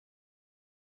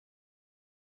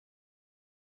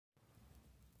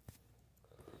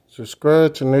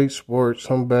Subscribe to Nate Sports.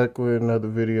 I'm back with another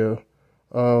video.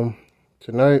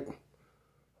 Tonight,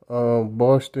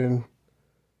 Boston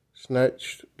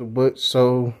snatched the butt,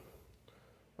 so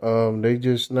they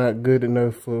just not good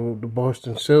enough for the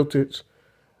Boston Celtics.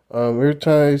 Every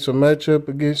time it's a matchup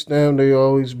against them, they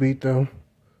always beat them.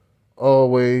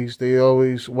 They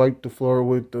always wipe the floor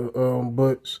with the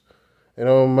Bucks. It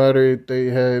don't matter if they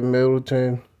had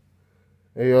Middleton.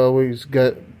 They always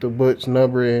got the Bucks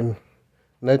number and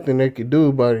nothing they could do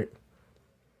about it.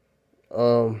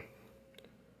 The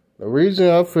reason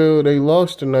I feel they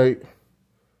lost tonight,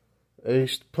 they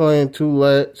playing too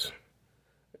lax.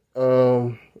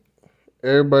 Everybody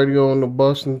on the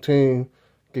Boston team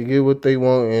could get what they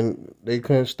want, and they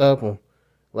couldn't stop them.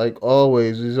 Like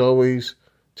always, there's always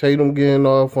Tatum getting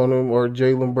off on them, or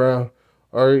Jaylen Brown,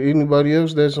 or anybody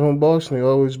else that's on Boston. They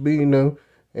always beating them,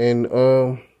 and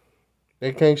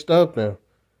they can't stop them.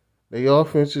 Their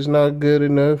offense is not good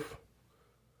enough,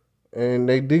 and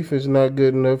their defense is not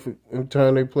good enough. Every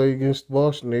time they play against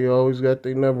Boston, they always got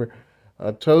their number.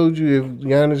 I told you, if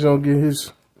Giannis don't get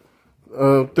his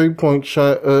three-point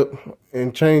shot up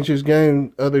and change his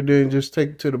game other than just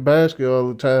take it to the basket all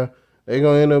the time, they're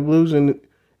going to end up losing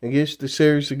against the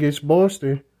series against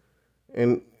Boston.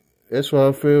 And that's what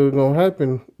I feel is going to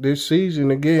happen this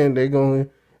season again. They're going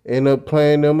to end up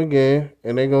playing them again,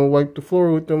 and they're going to wipe the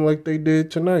floor with them like they did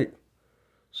tonight.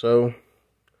 So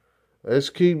let's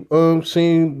keep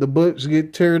seeing the Bucks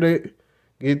get their head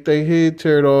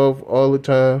teared off all the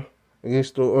time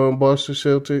against the Boston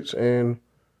Celtics. And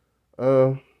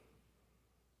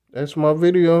that's my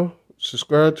video.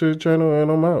 Subscribe to the channel,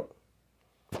 and I'm out.